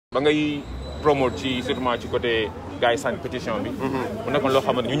ba ngay promote ci surtout ci côté gars yi sànni pétition bi mu nekkoon loo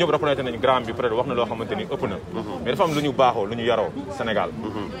xamante ñu ñëpp reconnaître nañu grand bi peut-être wax na loo xamante ni ëpp na mais dafa am lu ñu baaxoo lu ñu yaroo Sénégal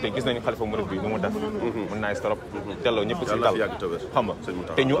te gis nañu xalifa murid bi lu mu def mën naa trop delloo ñëpp si dal xam nga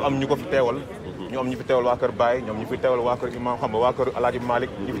te ñu am ñu ko fi teewal ñu am ñu fi teewal waa kër Baye ñoom ñu fi teewal waa kër imam xam nga waa kër Alaaji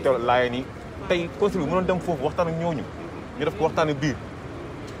Malick ñu fi teewal Laayeen yi tey conseil bi mënoon dem foofu waxtaan ak ñooñu ñu def ko waxtaan biir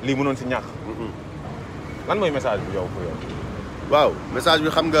lii mënoon si ñàkk lan mooy message bi yow pour yow waaw message bi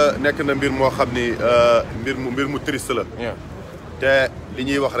xam nga nekk na mbir moo xam ni mbir mu triste la. te li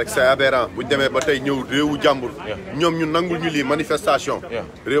ñuy wax rek c'est aberrant bu ñu demee ba tey ñëw réewu jàmbur. ñoom ñu nangul ñu lii manifestation.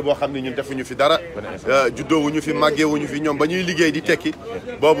 réew boo xam ne ñun defuñu fi dara. juddoowuñu fi màggeewuñu fi ñoom ba ñuy liggéey di tekki.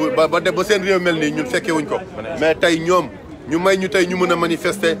 boobu ba def ba seen réew mel nii ñun fekkewuñ ko. mais tey ñoom ñu may ñu tey ñu mën a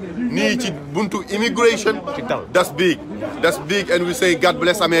manifester nii ci buntu immigration. that's big and we say God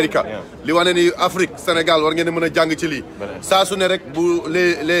bless America. li wane ni Afrique Sénégal war ngeen a mën a jàng ci lii. saa su ne rek bu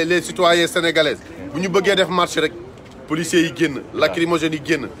les citoyens sénégalais bu ñu bëggee def marche rek policiers yi génn lacrymogènes yi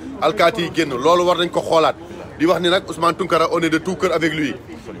génn alkaati yi génn loolu war nañ ko xoolaat di wax ni nag Ousmane Tounkara on est de tout cœur avec lui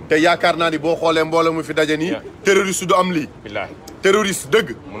te yaakaar naa ni boo xoolee mbooloo mu fi daje nii terroriste du am lii terroriste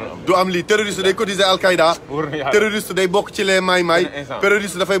dëgg du am lii terroriste day cotiser Al-Qaïda terroriste day bokk ci les maay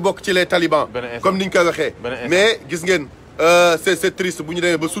terroriste dafay bokk ci les talibans comme niñ koy waxee mais gis ngeen c'est triste bu ñu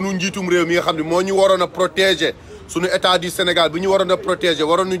demee ba sunu njiitum réew mi nga xam ne moo ñu waroon a protéger sunu état du Sénégal bu ñu waroon a protéger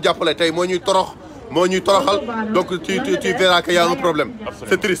waroon ñu jàppale tey moo ñuy toroxal donc tu verras qu'il y a un problème.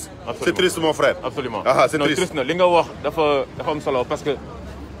 C'est triste mon frère. Absolument. C'est triste na li nga wax dafa am solo parce que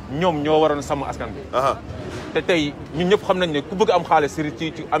ñoom ñoo waroon sàmm askan bi. te tey ñun ñëpp xam nañ ne ku bëgg am xaalis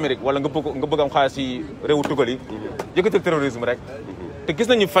ci Amérique wala nga bëgg am xaalis ci réewu tugal yi yëkkatal terrorisme rek te gis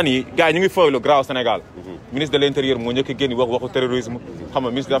nañu fan yi gars yi ñu ngi fooy lu graaw Sénégal. ministre de l'intérieur moo njëkk génn waxu terrorisme xam nga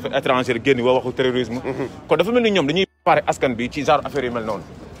ministre des affaires étrangères génn waxu terrorisme kon dafa mel ni ñoom dañuy préparer askan bi ci genre affaire yu mel noonu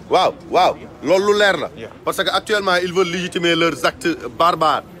waaw loolu lu leer la parce que actuellement ils veulent légitimer leurs actes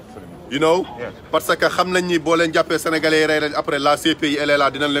barbares you know parce que xam nañ ni boo leen jàppee sénégalais yi rey leen après la CPI elle est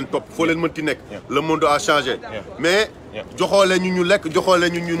là dinañ leen topp foo leen mënti nekk le monde a changé mais joxoo leen ñu lekk joxoo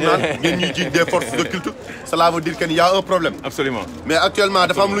leen ñu naan ngeen ñuy jiit des forces de culte cela veut dire qu'il y a un problème absolument mais actuellement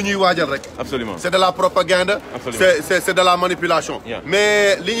dafa am lu ñuy waajal rek absolument c'est de la propagande c'est de la manipulation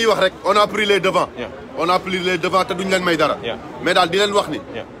mais li ñuy wax rek on a pris les devants te duñ leen may dara mais daal di leen wax ni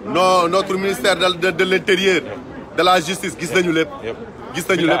notre ministère de l'intérieur de la justice gis nañu lépp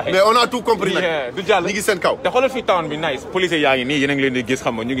mais on a tout compris nag du jàll ñi ngi seen kaw te xoolal fii town bi nice policiers yaa ngi nii yéen a ngi leen di gis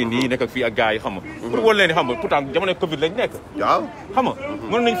xam nga ñu ngi nii nekk ak fii ak gars yi xam nga pour wan leen ni xam nga pourtant jamono Covid lañ nekk waaw xam nga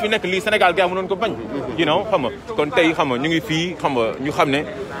mënoon nañ fi nekk lii Sénégal gars mënoon ko bañ you know xam nga kon tey xam nga ñu ngi fii xam nga ñu xam ne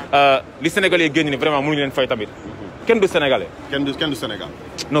li Sénégalais yi génn ni vraiment mënuñu leen fay tamit kenn du Sénégalais kenn du Sénégal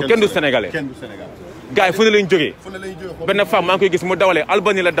non kenn du Sénégalais gars yi fu ne lañ jógee benn femme maa ngi koy gis mu dawalee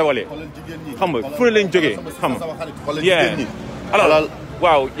Albanie la dawalee xam nga fu ne lañ jógee xam nga alors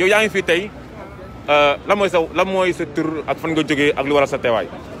waaw yow yaa ngi fii tey lan mooy sa tur ak fan nga jógee ak lu waral sa teewaay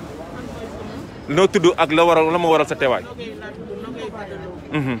noo tudd ak la moo waral sa teewaay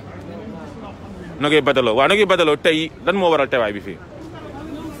Nogay Badaloo waaw Nogay Badaloo tey lan moo waral teewaay bi fii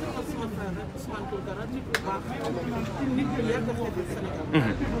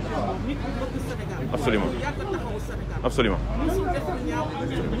absolument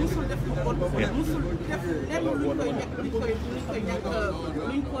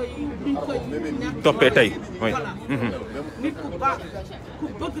toppee tey oui nit ku baax ku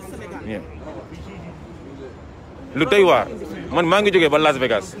bëgg Sénégal lu doy waar man maa ngi jógee ba Las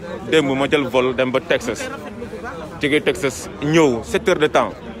Vegas démb ma jël vol dem ba Texas jógee Texas ñëw 7 heures de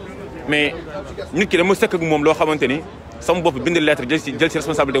temps mais nit ki dama sëkk ak moom loo xamante ni sama bopp bind lettre jël ci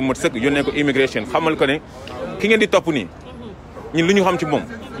responsabilité bu mot sëkk yónnee ko immigration xamal ko ne ki ngeen di topp nii ñun lu ñu xam ci moom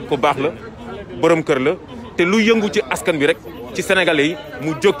ku baax la borom kër la te lu yëngu ci askan bi rek ci sénégalais yi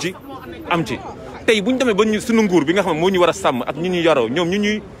mu jóg ci am ci tey bu ñu demee ba suñu nguur bi nga xam ne moo ñu war a sàmm ak ñu yaroo ñoom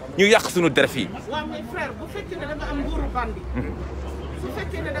ñu yàq suñu der fii. waaw mais frère bu fekkee ne da nga am nguuru bandi. su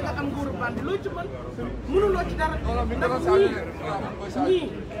fekkee ne da nga am nguuru bandi loo ci mën mënuloo ci dara ndax ñii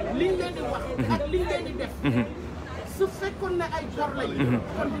liñ leen di wax. ak liñ leen di def. su fekkoon ne ay gor lañ.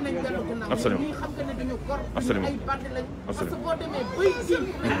 kon dinañ dellu ginnaaw. absolument ñii xam nga ne dañu gor. absolument ay bandi lañ. parce que boo demee bay jiw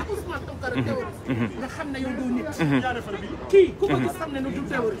Ousmane Tounkara terroriste. nga xam ne yow doo nit. kii ku ko gis xam ne du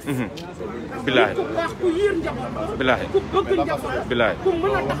terroriste. bilaahi ku baax ku yiir njaboot. bilaahi ku bëgg njaboot. bilaahi ku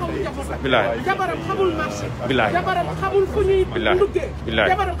mën a taxaw njaboot. bilaahi jabaram xamul marché. bilaahi jabaram xamul fu ñuy duggee. bilaahi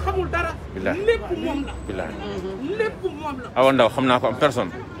jabaram xamul dara. bilaahi lépp moom la. bilaahi lépp moom la. Awa Ndaw xam naa ko am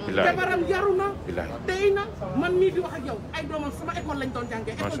personne. bilaahi jabaram yaru na. tey na man mii di wax ak yow ay doomam sama école lañ doon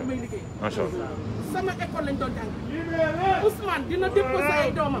jàngee école bi may liggéey sama école lañ doon jàngee Ousmane dina déposé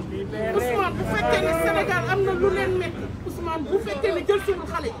ay doomam Ousmane bu fekkee ne Sénégal am na lu leen metti Ousmane bu fekkee ne jël suñu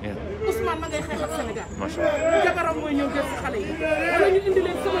xale yi Ousmane ma ngay xeex ak Sénégal jabaram mooy ñëw jël si xale yi wala ñu indi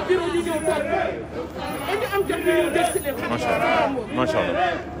leen sama bureau ñu ñëw toog dañu am jot ñu ñëw jël si leen xale yi macha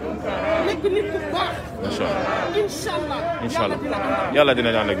allah nekk nit ku baax macha allah incha allah yàlla dina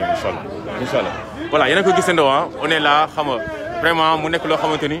ànd ak ñun incha allah incha allah voilà yéen a ko gisandoo ah on est là xam nga vraiment mu nekk loo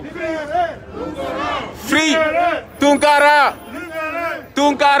xamante ni Free Tounkara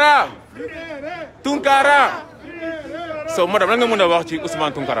Tounkara Tounkara so madame lan nga mën a wax ci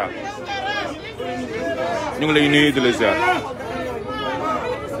Ousmane Tounkara ñu ngi lay nuyu di la ziar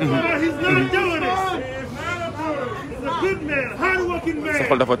sa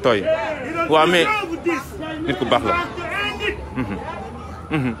xol dafa tooy waaw mais nit ku baax la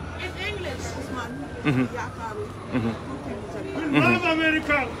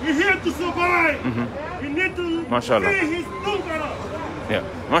macha allah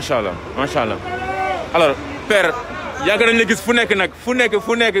macha allah macha allah alors père yàgg nañ la gis fu nekk nag fu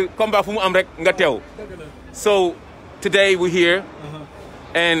nekk combat fu mu am rek nga teew so today we're here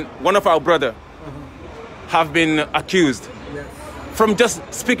and one of our brother have been accused from just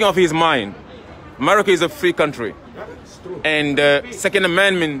speaking of his mind. America is a free country and Second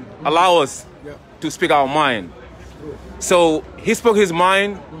Amendment allows us to speak our mind. So he spoke his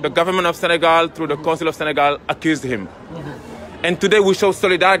mind, the government of Senegal through the Council of Senegal accused him. And today we show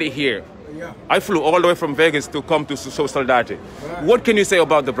solidarity here. I flew all the way from Vegas to come to show solidarity. What can you say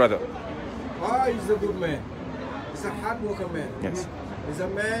about the brother? He's a good man. He's a hard worker man. Yes. He's a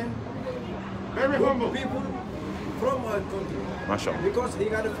man, very humble people from our country. Mashallah. Because he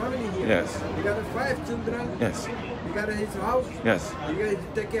got a family here. Yes. He got 5 children. Yes. He got his house. Yes. He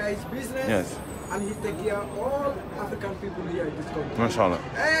take care of his business. Yes. And he take care of all African people here in this country. Mashallah.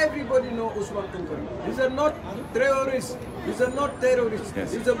 Everybody knows Ousmane Tounkara. He's a not terrorist. He's a not terrorist.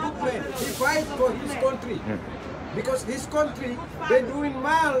 Yes. He's a good man. He fights for his country. Yeah. Because his country, they're doing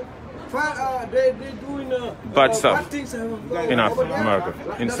mal. They're doing bad stuff bad things in America.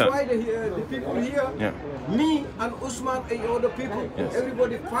 That's why the people here, me and Ousmane and other people,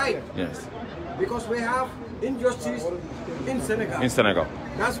 everybody fight. Yes. Because we have injustice in Senegal. In Senegal.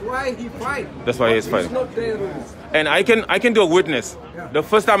 That's why he fight. That's why he's fighting. He's not terrorist. And I can do a witness. The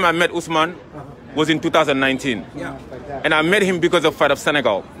first time I met Ousmane was in 2019. Yeah. And I met him because of Fight of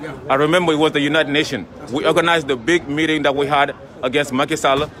Senegal. Yeah. I remember it was the United Nations. We organized the big meeting that we had against Macky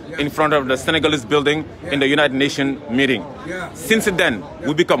Sall in front of the Senegalese building in the United Nations meeting. Yeah. Since then,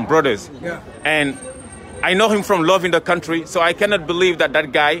 we become brothers. Yeah. And I know him from loving the country, so I cannot believe that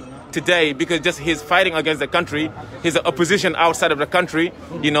that guy today, because just he's fighting against the country, he's an opposition outside of the country,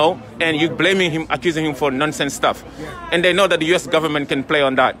 you know, and you blaming him, accusing him for nonsense stuff. And they know that the U.S. government can play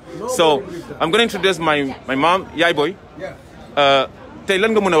on that. So I'm going to introduce my mom, Yaay Boy. Tey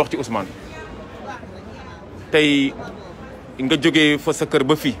lan nga mën a wax ci Ousmane tey nga jógee fa sa kër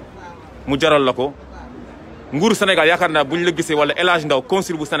ba fii mu jaral la ko nguuru Sénégal yaakaar naa bu ñu la gisee wala El Hadj Ndaw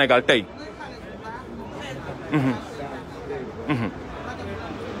consul bu Sénégal tey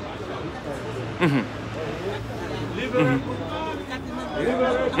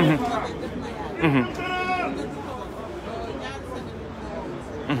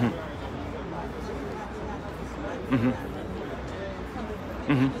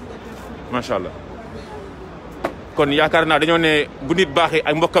macha allah kon yaakaar naa dañoo ne bu nit baaxee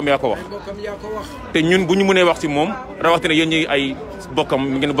ay mbokkam yaa ko wax te ñun bu ñu mënee wax ci moom rawatina yéen ñi ay bokkam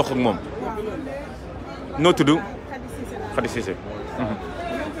ngeen bokk ak moom noo tudd Khady Cissé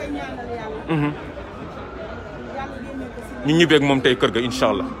ñu ñibbeeg moom tey kër ga incha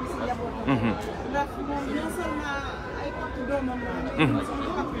allah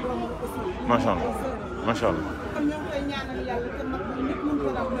macha allah macha allah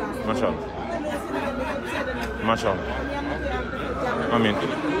macha allah macha allah amiin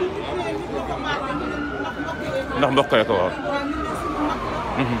ndax mbokk yi ko waaw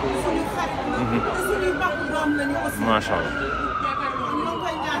macha allah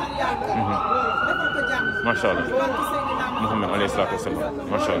macha allah Muhammad alayhi salaatu wa salaam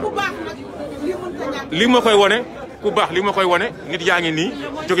macha allah lii ma koy wone ku baax lii ma koy wone nit yaa ngi nii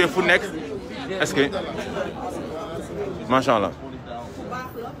jógee fu nekk est-ce que macha allah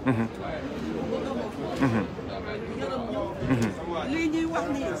lii ñuy wax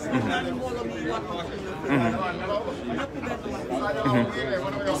nii mbooloo mi war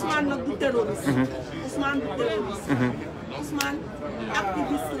Ousmane nag du terroriste Ousmane du terroriste Ousmane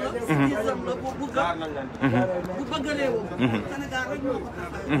activiste la citizen la bu bëgg réewam. Sénégal rek moo ko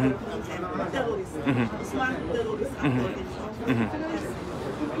tax a terroriste. Ousmane terroriste.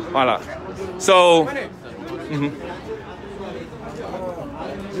 Voilà. So.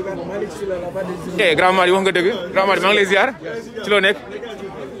 Grand Mali wax nga dëgg Grand Mali maa ngi lay ziar ci loo nekk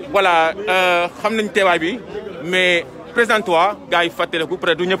voilà xam nañ teewaay bi mais présente-toi gars yi fàttaliku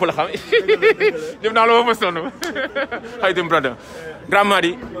peut-être du ñëpp la xam ñëpp naa la ma sonn xay dem brother Grand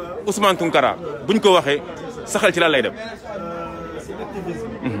Mali Ousmane Tounkara buñ ko waxee saxal ci lan lay dem.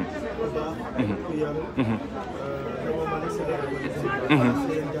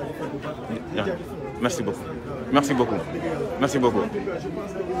 Merci beaucoup. Merci beaucoup. Merci beaucoup.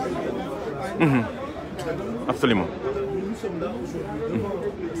 Absolument.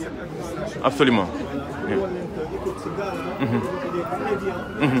 Absolument.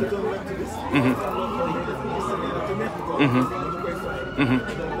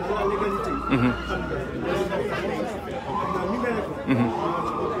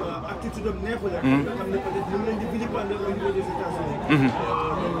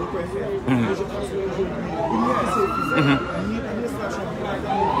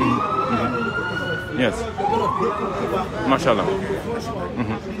 Yes. Machallah.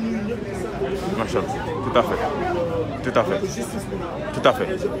 Machallah. Tout à fait. Tout à fait. Tout à fait.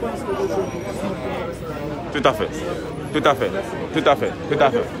 Tout à fait. Tout à fait. Tout à fait. Tout à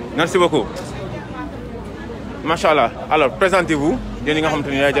fait. Merci beaucoup. Machallah. Alors, présentez-vous. Yéen ñi nga xamante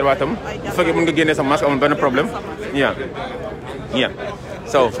ni yaay jarbaatam bu fekkee mën nga génnee sa masque amul benn problème. Yeah. Yeah.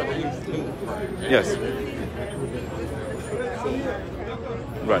 So. Yes.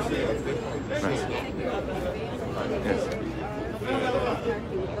 Right. Nice. Yes.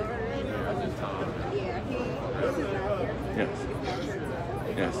 Yes.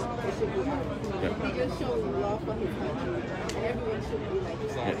 Yes. Yeah.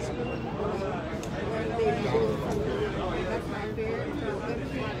 Yes.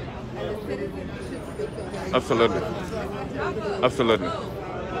 Absolutely. Absolutely.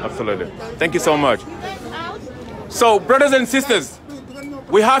 Absolutely. Thank you so much. So, brothers and sisters,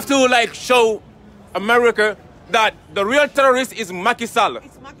 we have to show America that the real terrorist is Macky Sall.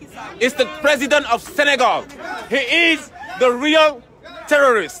 It's the president of Senegal. He is the real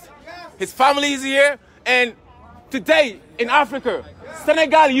terrorist. His family is here, and today in Africa,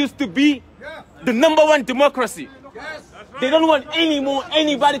 Senegal used to be the #1 democracy. They don't want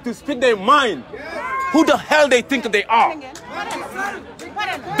anybody to speak their mind. Who the hell they think they are?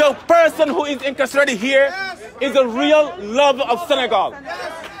 The person who is incarcerated here is a real lover of Senegal.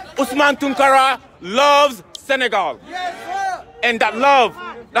 Ousmane Tounkara loves Senegal. And that love,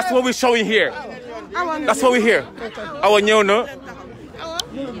 that's what we're showing here. That's what we're here. Our ñëw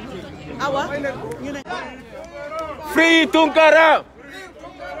Free Tounkara!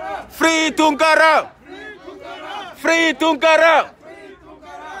 Free Tounkara! Free Tounkara!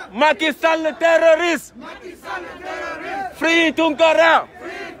 Macky Sall terroriste! Free Tounkara!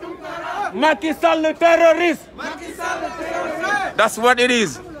 Macky Sall terroriste! That's what it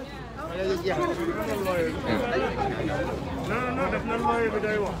is.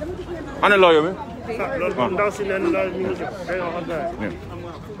 Ana lawyer me?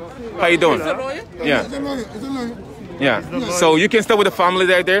 How you doing? Yeah. Yeah. So you can stay with the family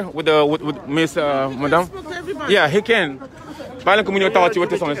right there with Miss Madame? Yeah, he can. Yeah.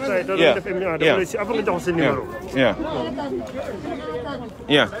 Yeah.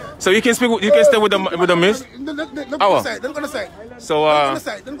 Yeah. So you can speak. You can stay with the Miss. Awa. So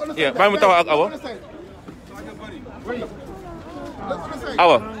yeah.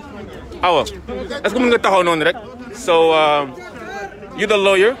 Awa. Awa. Let's go taxaw non rek. So you're the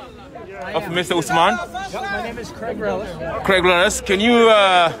lawyer of Mr. Ousmane. My name is Craig Rellis. Craig Rellis, can you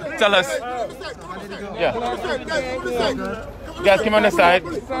tell us? Yeah. Guys, come on the side.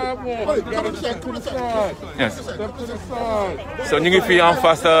 Yes. So ñu ngi fi en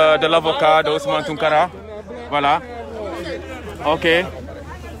face de l'avocat de Ousmane Tounkara. Voilà. Okay.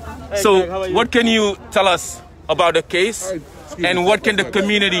 So what can you tell us about the case? And what can the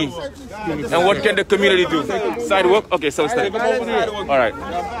community do? Sidewalk? Okay, so stay. All right.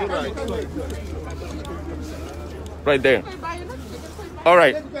 Right there. All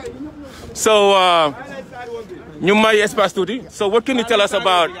right. So, so what can you tell us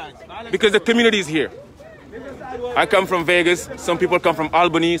about, because the community is here. I come from Vegas. Some people come from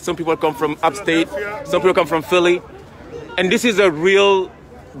Albany. Some people come from upstate. Some people come from Philly. And this is a real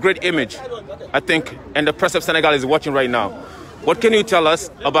great image, I think, and the press of Senegal is watching right now. What can you tell us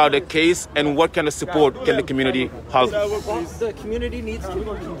about the case and what kind of support can the community have? The community needs to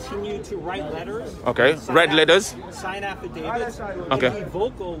continue to write letters. Okay, write letters. Sign affidavits. Okay. And be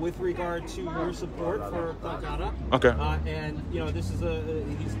vocal with regard to your support for Tounkara. Okay. And you know, this is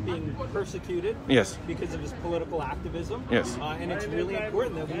he's being persecuted. Yes. Because of his political activism. Yes. And it's really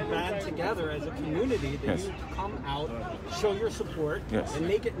important that we band together as a community that Yes. you come out, show your support, Yes. and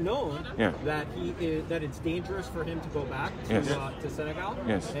make it known Yeah. that that it's dangerous for him to go back to, Yes. to Senegal,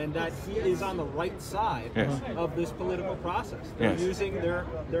 Yes. and that he is on the right side Yes. of this political process. They're Yes. using their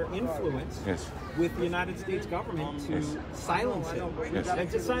influence Yes. with the United States government to silence him Yes. and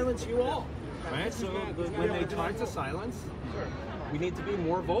to silence you all. Right? So when they try to silence, we need to be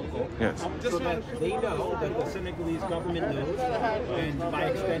more vocal, Yes. so that they know that the Senegalese government knows, and by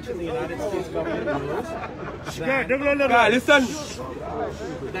extension the United States government knows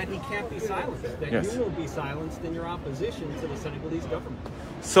that he can't be silenced, that Yes. you will be silenced in your opposition to the Senegalese government.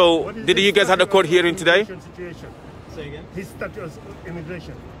 So, did you guys have a court hearing today? Say again? His status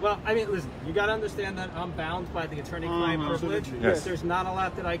immigration. Well, I mean, listen, you got to understand that I'm bound by the attorney-client privilege. Yes. There's not a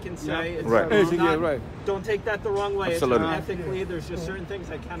lot that I can say. It's Right. not- Don't take that the wrong way. Absolutely. It's ethically, there's just certain things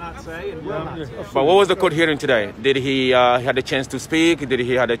I cannot say and will not say. But what was the court hearing today? Did he had a chance to speak? Did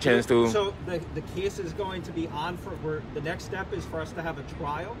he had a chance to? So the case is going to be on the next step is for us to have a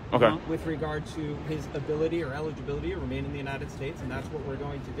trial Okay. with regard to his ability or eligibility to remain in the United States, and that's what we're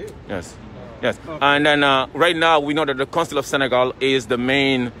going to do. Yes, yes. And then right now we know that the Consul of Senegal is the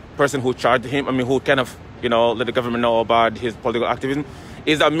main person who charged him. I mean, who kind of, you know, let the government know about his political activism.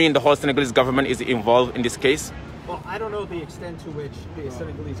 Does that mean the whole Senegalese government is involved in this case? Well, I don't know the extent to which the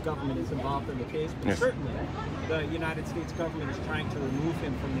Senegalese government is involved in the case, but Yes. certainly the United States government is trying to remove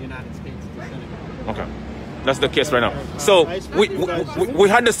him from the United States to Senegal. Okay, that's the case right now. So we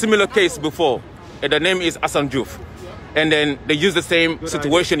had a similar case before. And the name is Hassan Diouf. And then they use the same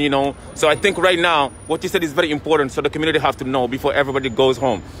situation, you know. So I think right now, what you said is very important. So the community have to know before everybody goes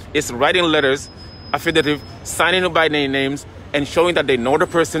home. It's writing letters, affidavit, signing by their names, and showing that they know the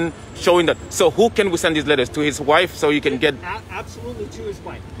person, showing that. So who can we send these letters to? His wife, so you can get. Absolutely to his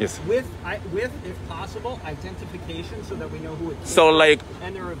wife. Yes. With, if possible, identification so that we know who it is. So like.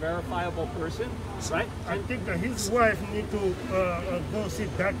 And they're a verifiable person, right? I think that his wife need to go see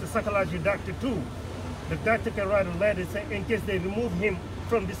doctor, psychology doctor too. The doctor can write a letter saying in case they remove him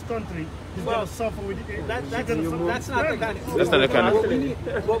from this country, he's going to suffer with it. That's not the kind of. That's not the kind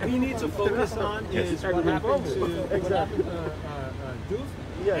of. What we need to focus on is what happened to Diouf.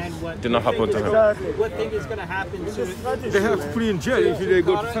 And what did not happen to him. What thing is going to happen to They have to put in jail if they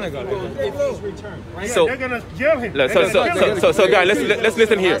go to Senegal. if he's returned, right? So they're going to jail him. So guys, let's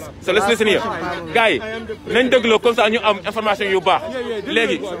listen here. So let's listen here. Guys, nañ déglu comme ça ñu am information yu baax.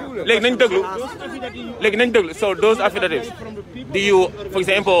 Léegi nañ déglu. So those affidavits, do you, for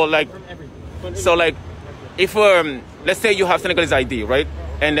example, like, so like, if let's say you have Senegalese ID, right?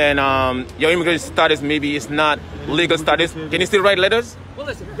 And then your immigration status maybe is not legal status. Can you still write letters? Well,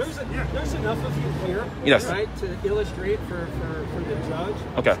 listen, there's enough of you here, Yes. right, to illustrate for the judge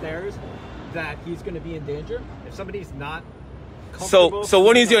upstairs that he's going to be in danger. If somebody's not comfortable. So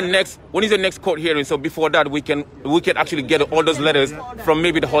when is your next court hearing? So before that, we can actually get all those letters from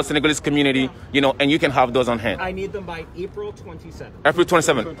maybe the whole Senegalese community, you know, and you can have those on hand. I need them by April 27th. April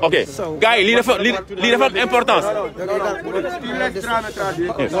 27th. Okay. Guys, lii dafa importance.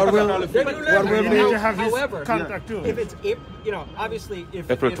 However, if it's, you know, obviously if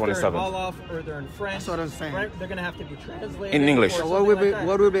they're in Wolof or they're in French, right, they're going to have to be translated in English. So what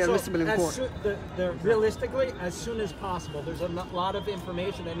will be admissible in court? Realistically, as soon as possible. There's a lot of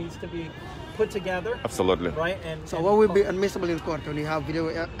information that needs to be put together. Absolutely. Right. So what will be admissible in court? Will you have video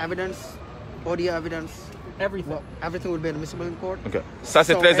evidence, audio evidence? Everything. Well, everything will be admissible in court. Okay. Ça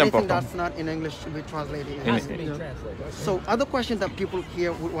c'est très important. Anything that's not in English should be translated. It has to be translated. So other question that people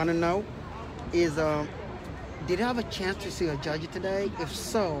here would want to know is, did you have a chance to see a judge today? If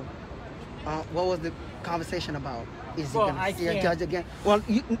so, what was the conversation about? Is he going to see a judge again? Well,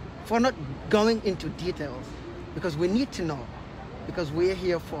 for not going into details, because we need to know, because we're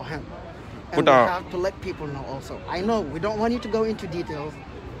here for him. And we have to let people know also. I know we don't want you to go into details.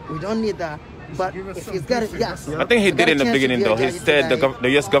 We don't need that. But if he's got it, yes. I think he did in the beginning though. He said the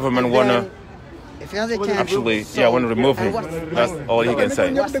U.S. government wanna if he has a chance, actually, want to remove him. That's all he can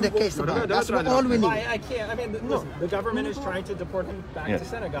say. What's the case about? That's all we need. I can't. I mean, listen, the government is trying to deport him back to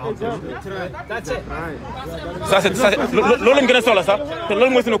Senegal. That's it. Loolu lañ gën a soxla sax te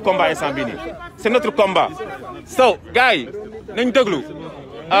loolu mooy suñu combat instant bii nii. C'est notre combat. So gars yi nañ déglu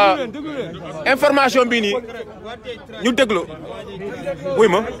information bi nii ñu déglu wuy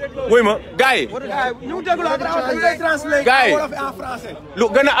ma gars yi lu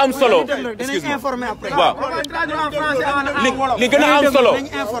gën a am solo excuse-moi waaw li gën a am solo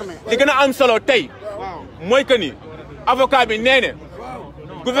li gën a am solo tey mooy que ni avocat bi nee na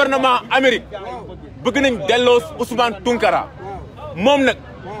gouvernement Amérique bëgg nañ delloo Ousmane Tounkara moom nag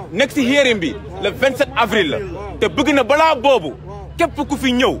nekk si hearing bi le 27 avril la te bëgg na balaa boobu képp ku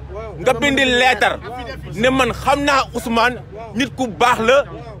fi ñëw nga bindi leetar ne man xam naa Ousmane nit ku baax la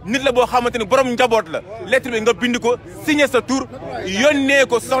nit la boo xamante ni borom njaboot la lettre bi nga bind ko signé sa tur yónnee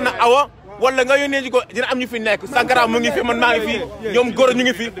ko soxna Awa wala nga yónnee ji ko dina am ñu fi nekk Sankara mu ngi fi man maa ngi fi ñoom góor ñu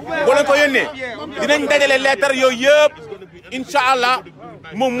ngi fi wala ko yónnee dinañ dajale leetar yooyu yëpp incha allah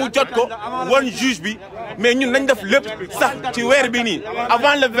moom mu jot ko wan juge bi mais ñun nañ def lépp sax ci weer bi nii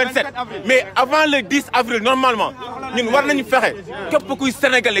avant le 27 mais avant le 10 avril normalement ñun war nañu fexe képp kuy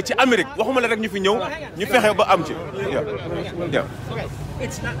sénégalais ci Amérique waxuma la rek ñu fi ñëw ñu fexe ba am ci.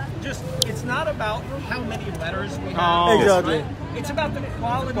 It's not about how many letters we have. Exactly. It's about the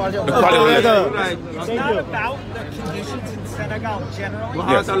quality. The quality. It's not about the conditions in Senegal generally.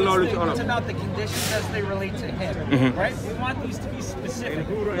 Yes. It's about the conditions as they relate to him. Right? We want these to be specific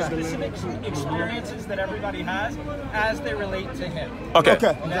experiences that everybody has as they relate to him. Okay.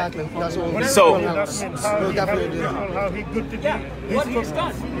 Exactly. That's what So, we'll definitely do. How he good to Yeah, what he's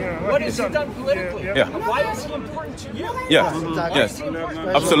done. What has he done politically? Yeah. Why is he important to you? yes, yes,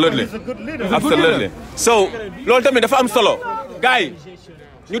 absolutely, absolutely. So, loolu tamit dafa am solo. Gars yi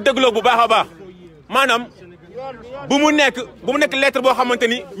ñu dégloo bu baax a baax maanaam bu mu nekk lettre boo xamante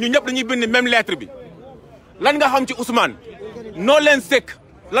ni ñu ñëpp dañuy bind même lettre bi lan nga xam ci Ousmane noo leen sekk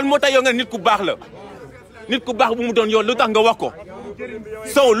lan moo tax yow nga nit ku baax la nit ku baax bu mu doon yow lu tax nga wax ko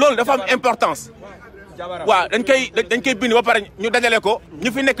so loolu dafa am importance waaw dañ koy bind ba pare ñu dajale ko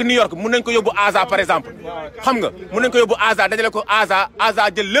ñu fi nekk New York mun nañ ko yóbbu ASA par exemple xam nga mun nañ ko yóbbu ASA dajale ko ASA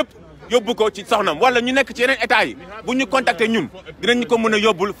jël lépp yóbbu ko ci soxnam wala ñu nekk ci yeneen état yi bu ñu contacter ñun dinañ ko mën a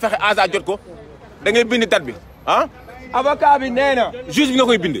yóbbul fexe ASA jot ko da ngay bind date bi ah. avocat bi nee na. juge bi nga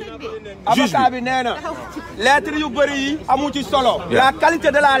koy bind. juge avocat bi nee na. lettre yu bëri yi amu ci solo. la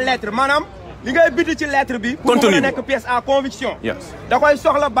qualité de la lettre maanaam li ngay bind ci lettre bi. contenu pour mu nekk pièce à conviction. yes da koy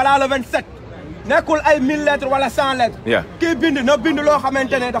soxla balaa le 27. nekkul ay 1000 lettres wala 100 lettres. kii bind na bind loo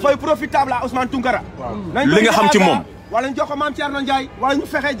xamante ne dafay profitable à Ousmane Tounkara. li nga xam ci moom. wala ñu jox ko Mame Thierno Ndiaye wala ñu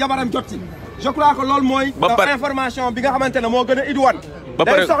fexe jabaram jot ci. je crois que loolu mooy. information bi nga xamante ne moo gën a idiwan. ba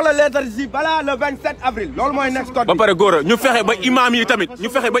pare day soxla lettre yi balaa le 27 avril. loolu mooy next code bi. ba pare góor a ñu fexe ba imaam yi tamit ñu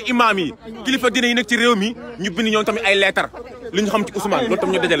fexe ba imaam yi kilifa dina yi nekk ci réew mi ñu bind ñoom tamit ay lettres li ñu xam ci Ousmane loolu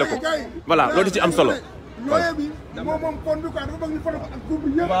tam ñu dajale ko voilà loolu di ci am solo.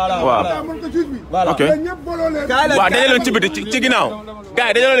 waaw ok waaw dajale leen ci biti ci ginnaaw gars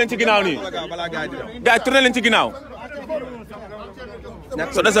yi dajale leen ci ginnaaw nii gars yi tourné leen ci ginnaaw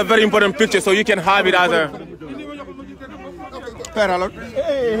so that's a very important picture so you can have it as a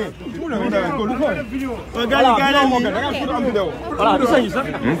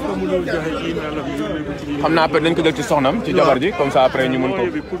xam naa après dañ ko jël ci soxnam ci jabar ji comme ça après ñu mën ko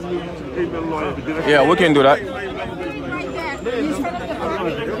yeah we can do that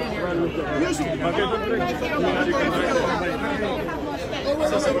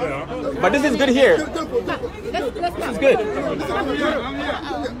but this is good here this is good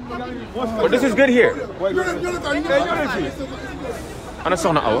but this is good here ana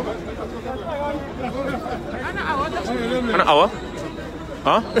soxna Awa ana Awa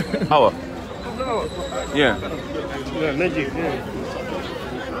huh Awa yeah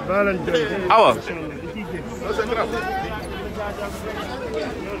Awa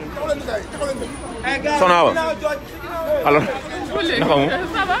soxna Awa alors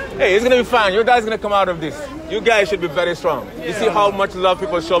hey, it's gonna be fine. You guys are gonna come out of this. You guys should be very strong. You see how much love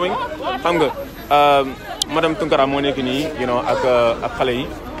people are showing. Xam nga madame Tounkara moo nekk nii you know ak xale yi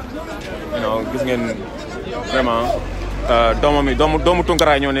you know gis ngeen vraiment doomam yi doomu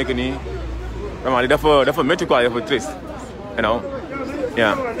Tounkara ñoo nekk nii vraiment li dafa métti quoi dafa triste you know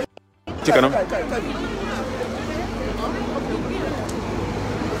yeah ci kanam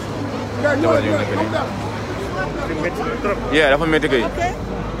jabar ñoo nekk nii yeah, dafa métti kay.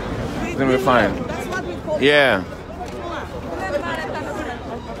 It's gonna be fine. Yeah.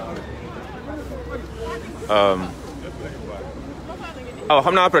 waaw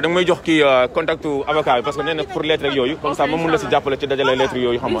xam naa après da nga may jox kii contact avocat bi parce que nee na pour lettre ak yooyu comme ça ma mun la si jàppale ci dajale lettre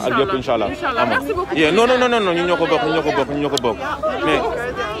yooyu xam nga ak yëpp incha allah. merci beaucoup. yeah non ñu ñoo ko bokk mais.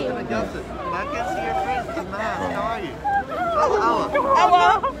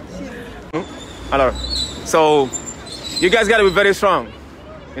 alors so you guys gotta be very strong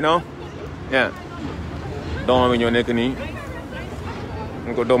you know yeah doomam yi ñoo nekk nii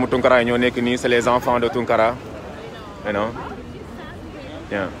ko doomu Tounkara yi ñoo nekk nii c'est les enfants de Tounkara you know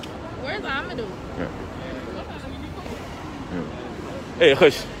yeah where's Amadou eh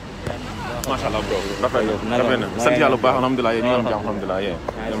xëch macha allah bro rafet na sant yàlla bu baax alhamdulilah yéen ñu ngi am jàmm alhamdulilah yéen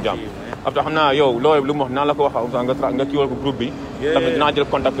ñu am jàmm après xam naa yow looyo bi lu mu wax naa la ko wax nga kiiwal ko groupe bi tamit dinaa jël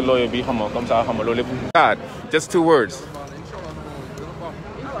contact looyo bi xam nga comme ça xam nga loolu lépp God just 2 words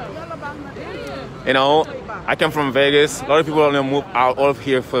you know I came from Vegas a lot of people are gonna move out all of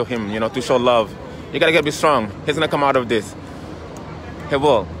here for him you know to show love you gotta get be strong he's gonna come out of this hey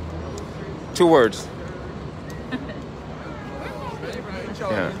well 2 words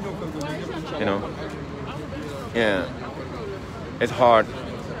yeah you know yeah it's hard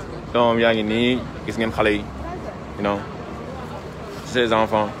doom yaa ngi nii gis ngeen xale yi you know ses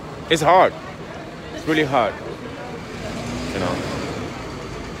enfants it's hard it's really hard you know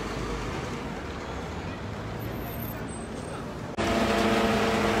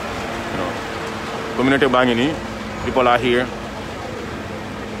communauté baa ngi nii people are here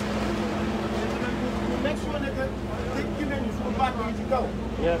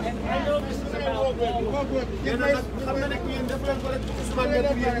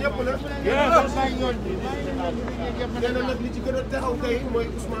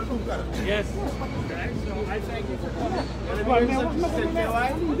Yes. I thank you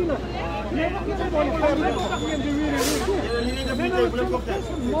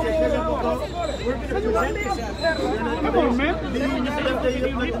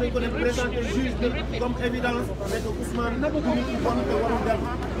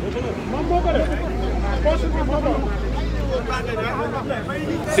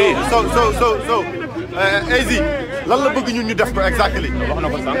si so Easy lan la bëgg ñun ñu def ko exactly wax na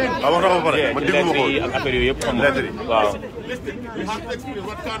ko sànq wax na ko ba pare ma déglu ko ak affaire yooyu yëpp xam nga lettre yi waaw You have to explain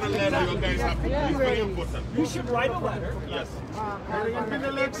what kind of letter you guys have. It's very important. You should write a letter. Yes.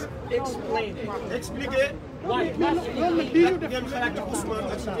 Explain it. Expliquer.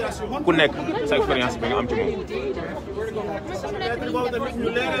 ku nekk sa expérience bi nga am ci moom.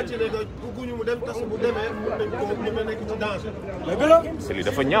 c'est li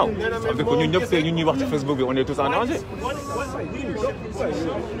dafa ñaaw. parce que ñun ñëpp tey ñun ñuy wax ci Facebook bi on est tous en danger.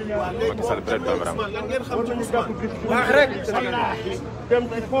 Macky Sall peut-être pas vraiment. wax rek. dem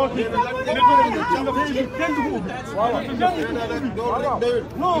ci fond bi.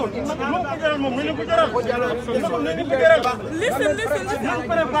 Listen.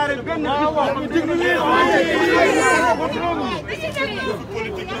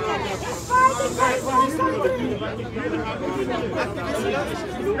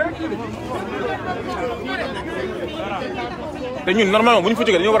 te ñun normalement bu ñu fa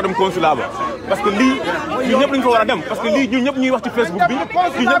jógee dañoo war a dem consulat ba parce que lii ñun ñëpp dañu fa war a dem parce que lii ñun ñëpp ñuy wax ci Facebook bi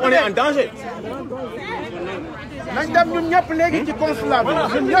ñun ñëpp on est en danger. nañ dem ñun ñëpp léegi ci consulat bi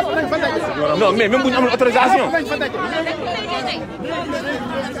ñun ñëpp nañ fa daje. non mais même bu ñu amul autorisation. nañ fa daje.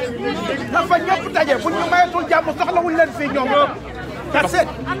 na fa ñëpp daje bu ñu mayatul jàmm soxlawuñ leen fii ñoom.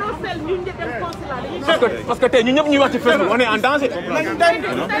 parce que tey ñun ñëpp ñuy wax ci Facebook on est en danger. nañ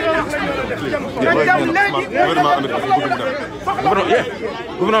dem léegi.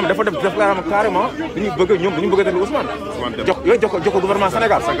 gouvernement bi dafa def déclaration carrément dañu bëgg ñoom dañu bëgg a def Ousmane. jox ko gouvernement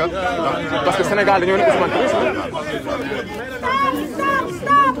Sénégal. parce que Sénégal dañoo ne Ousmane tamit.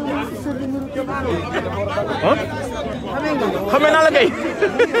 ah. xamee naa la kay.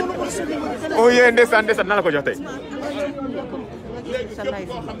 oh yee ndeysaan naa la ko jox tey.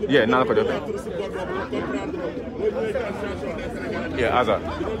 yeah naa la ko jox tey. yeah Aza.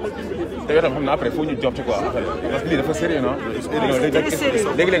 te yow tam xam naa après foo ñu jox ci quoi parce que lii dafa sérieux non.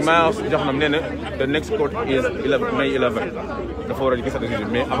 léegi-léegi maa jox na nee na the next court is May 11 dafa war a gis juge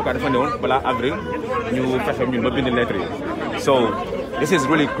mais avocat dafa ne woon balaa avril ñu fexe ñun ba bind lettre yi so this is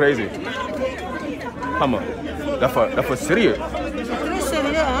really crazy xam nga dafa sérieux.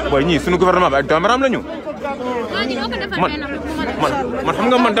 waaye ñii suñu gouvernement bi ay doomaram lañu. man xam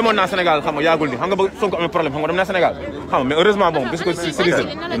nga man demoon naa Sénégal xam nga yaagul ni xam nga ba Sonko amee problème xam nga dem naa Sénégal xam nga mais heureusement bon bis ko citizen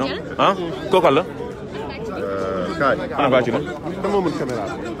ah kookal la kaay ana bàcc na dama mën caméra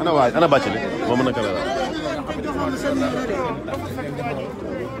ana bàcc li moo mën a caméra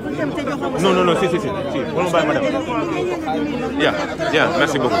non si wala ma bàyyi ma dem yeah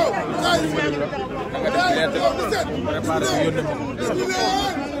merci beaucoup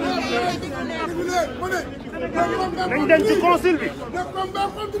nañ dem ci consul bi.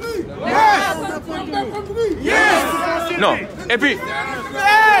 non et puis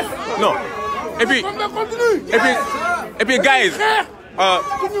non et puis guys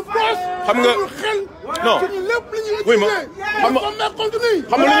xam nga non oui ma xam nga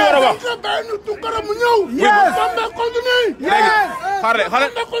lu ñu war a wax léegi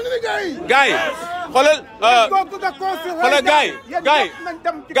gars yi xoolal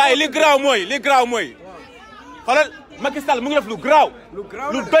gars yi li garaaw mooy xoolal Macky Sall mu ngi def lu garaaw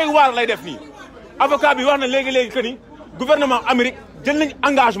lu doy waar lay def nii avocat bi wax na léegi que ni gouvernement Amérique jël nañ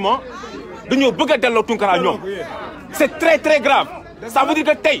engagement dañoo bëgg a delloo Tounkara ñoom c'est très très grave ça veut dire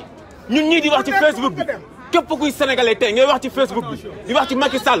que tey ñun ñii di wax ci Facebook bi képp kuy sénégalais tey ngay wax ci Facebook bi di wax ci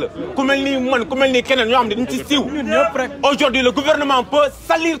Macky Sall ku mel ni man ku mel ni keneen ñoo xam ne dañ ci siiw aujourd'hui le gouvernement peut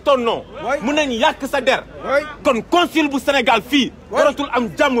salir ton nom mun nañ yàq sa der kon consul bu Sénégal fii waratul am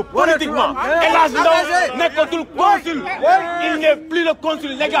jàmm politiquement El Hadj Ndao nekkatul consul il n'est plus le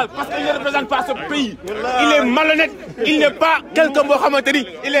consul légal parce qu'il ne représente pas ce pays il est malhonnête il n'est pas quelqu'un boo xamante ni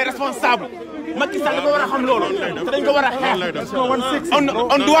il est responsable Macky Sall dafa war a xam loolu te dañ ko war a xeex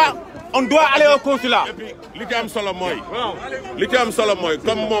on doit aller au consulat. et puis li ci am solo mooy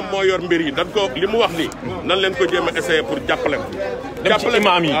comme moom moo yor mbir yi dañ ko li mu wax nii nan leen ko jéem a essayer pour jàppale ko. jàppale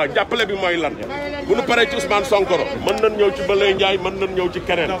bi mooy lan bu nu paree ci Ousmane Tounkara mën nañ ñëw ci Balaye Ndiaye mën nañ ñëw ci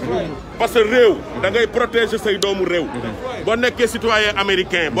keneen parce que réew da ngay protéger say doomu réew boo nekkee citoyen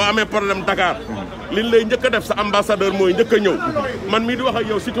américain boo amee problème Dakar liñ lay njëkk a def sa ambassadeur mooy njëkk a ñëw man mii di wax ak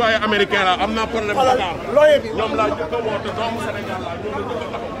yow citoyen américain la am naa problème Dakar ñoom laa njëkk a woote doomu Sénégal laa ñoo la njëkk a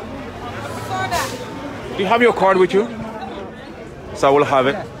taxaw. Do you have your card with you? So I will have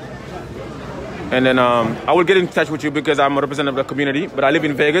it. And then I will get in touch with you because I'm a representative of the community, but I live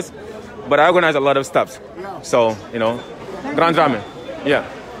in Vegas, but I organize a lot of stuff. So, you know, grand drame. Yeah.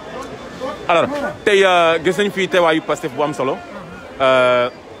 Alors, tey gis nañ fii teewaayu Pastef bu am solo.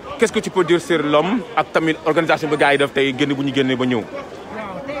 Qu'est-ce que tu peux dire sur l'homme ak tamit organisation bi gars yi def tey génn bu ñu génnee ba ñëw.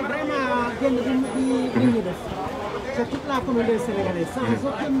 C'est toute la communauté sénégalaise, sans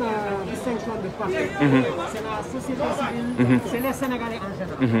aucune distinction de parti. C'est la société civile, c'est les Sénégalais en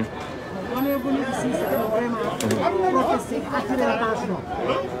général. On est venu ici, c'est vraiment protester, attirer l'attention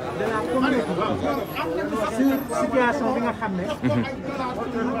de la communauté sur la situation que nous avons.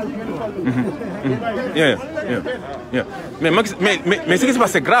 Mais ce qui se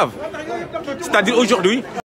passe, c'est grave. C'est-à-dire aujourd'hui,